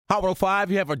Hot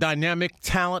 105, you have a dynamic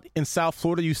talent in South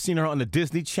Florida. You've seen her on the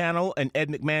Disney Channel and Ed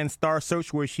McMahon's Star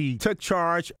Search, where she took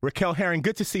charge. Raquel Herring,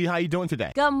 good to see you. How are you doing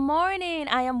today? Good morning.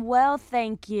 I am well,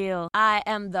 thank you. I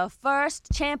am the first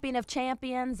champion of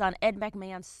champions on Ed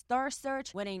McMahon's Star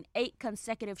Search, winning 8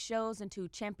 consecutive shows and 2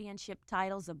 championship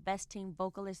titles of Best Team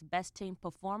Vocalist, Best Team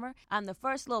Performer. I'm the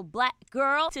first little black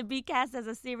girl to be cast as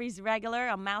a series regular,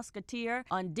 a Mouseketeer,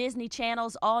 on Disney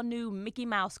Channel's all-new Mickey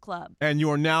Mouse Club. And you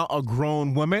are now a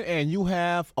grown woman, and you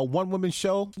have a one-woman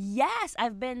show? Yes,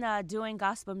 I've been doing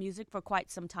gospel music for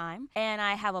quite some time, and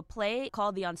I have a play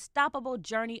called The Unstoppable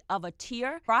Journey of a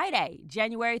Tear, Friday,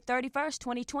 January 31st,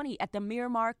 2020, at the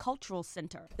Miramar Cultural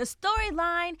Center. The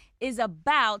storyline is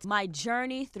about my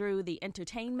journey through the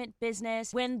entertainment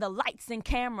business when the lights and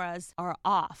cameras are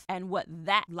off and what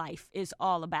that life is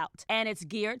all about. And it's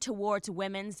geared towards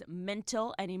women's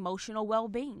mental and emotional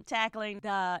well-being, tackling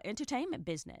the entertainment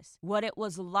business, what it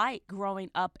was like growing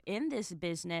up in this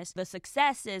business, the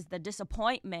successes, the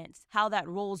disappointments, how that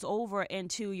rolls over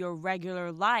into your regular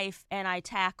life. And I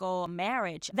tackle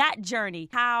marriage, that journey,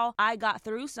 how I got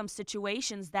through some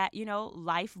situations that,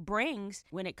 life brings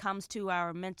when it comes to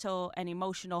our mental and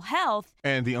emotional health.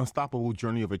 And The Unstoppable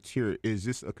Journey of a Tear, is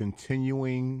this a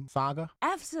continuing saga?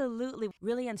 Absolutely.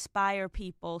 Really inspire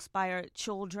people, inspire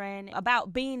children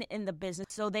about being in the business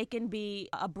so they can be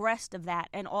abreast of that,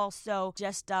 and also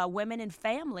just women and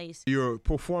families. Your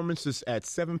performance is at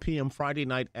 7 p.m. Friday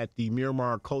night at the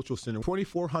Miramar Cultural Center,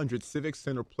 2400 Civic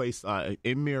Center Place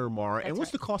in Miramar. That's and what's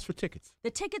right. the cost for tickets?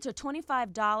 The tickets are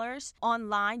 $25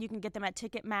 online. You can get them at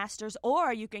Ticketmasters,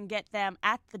 or you can get them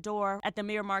at the door at the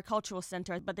Miramar Cultural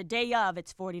Center. But the day of,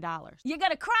 it's $40. You're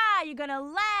going to cry. You're going to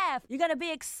laugh. You're going to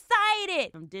be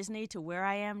excited. From Disney to where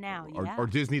I am now. Or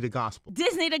Disney to gospel.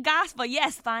 Disney to gospel.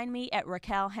 Yes. Find me at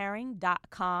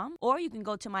RaquelHerring.com, or you can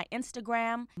go to my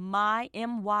Instagram,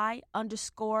 my_ROQUE.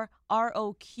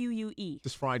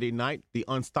 This Friday night, The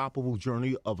Unstoppable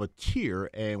Journey of a Tear,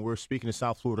 and we're speaking to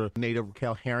South Florida native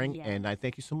Raquel Herring, Yeah. and I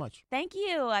thank you so much. Thank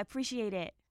you. I appreciate it.